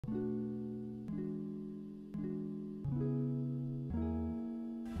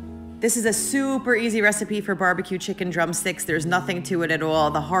This is a super easy recipe for barbecue chicken drumsticks. There's nothing to it at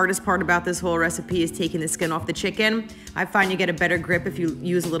all. The hardest part about this whole recipe is taking the skin off the chicken. I find you get a better grip if you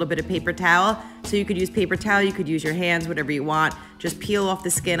use a little bit of paper towel. So you could use paper towel, you could use your hands, whatever you want. Just peel off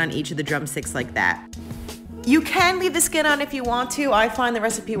the skin on each of the drumsticks like that. You can leave the skin on if you want to. I find the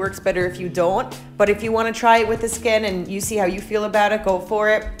recipe works better if you don't. But if you want to try it with the skin and you see how you feel about it, go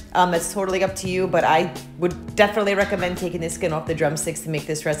for it. That's totally up to you, but I would definitely recommend taking the skin off the drumsticks to make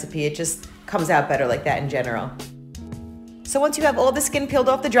this recipe. It just comes out better like that in general. So once you have all the skin peeled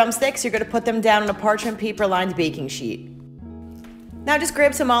off the drumsticks, you're going to put them down on a parchment paper lined baking sheet. Now just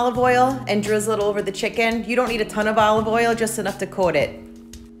grab some olive oil and drizzle it over the chicken. You don't need a ton of olive oil, just enough to coat it.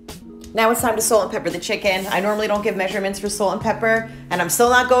 Now it's time to salt and pepper the chicken. I normally don't give measurements for salt and pepper, and I'm still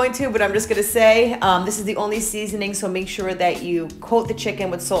not going to, but I'm just gonna say, this is the only seasoning, so make sure that you coat the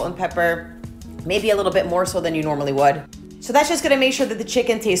chicken with salt and pepper, maybe a little bit more so than you normally would. So that's just gonna make sure that the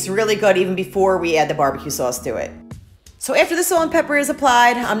chicken tastes really good even before we add the barbecue sauce to it. So after the salt and pepper is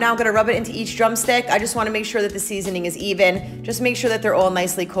applied, I'm now gonna rub it into each drumstick. I just wanna make sure that the seasoning is even. Just make sure that they're all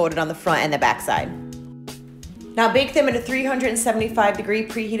nicely coated on the front and the back side. Now bake them in a 375-degree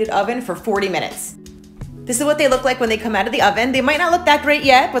preheated oven for 40 minutes. This is what they look like when they come out of the oven. They might not look that great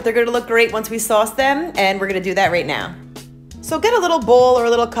yet, but they're gonna look great once we sauce them, and we're gonna do that right now. So get a little bowl or a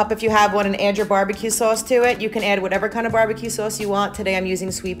little cup if you have one and add your barbecue sauce to it. You can add whatever kind of barbecue sauce you want. Today I'm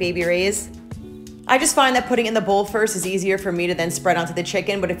using Sweet Baby Ray's. I just find that putting it in the bowl first is easier for me to then spread onto the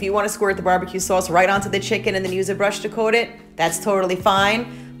chicken, but if you want to squirt the barbecue sauce right onto the chicken and then use a brush to coat it, that's totally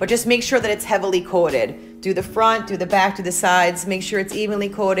fine. But just make sure that it's heavily coated. Do the front, do the back, do the sides. Make sure it's evenly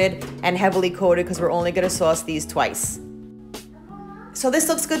coated and heavily coated because we're only going to sauce these twice. So this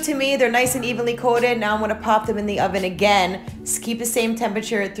looks good to me. They're nice and evenly coated. Now I'm going to pop them in the oven again. Just keep the same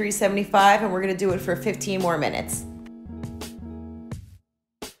temperature at 375, and we're going to do it for 15 more minutes.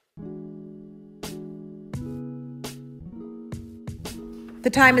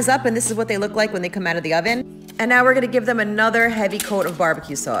 The time is up, and this is what they look like when they come out of the oven. And now we're gonna give them another heavy coat of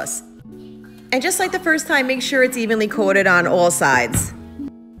barbecue sauce. And just like the first time, make sure it's evenly coated on all sides.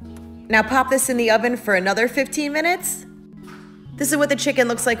 Now pop this in the oven for another 15 minutes. This is what the chicken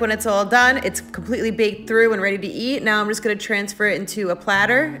looks like when it's all done. It's completely baked through and ready to eat. Now I'm just gonna transfer it into a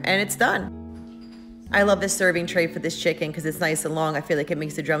platter, and it's done. I love this serving tray for this chicken because it's nice and long. I feel like it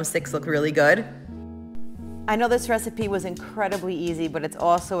makes the drumsticks look really good. I know this recipe was incredibly easy, but it's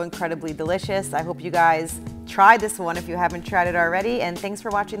also incredibly delicious. I hope you guys tried this one if you haven't tried it already, and thanks for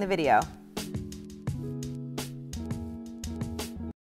watching the video.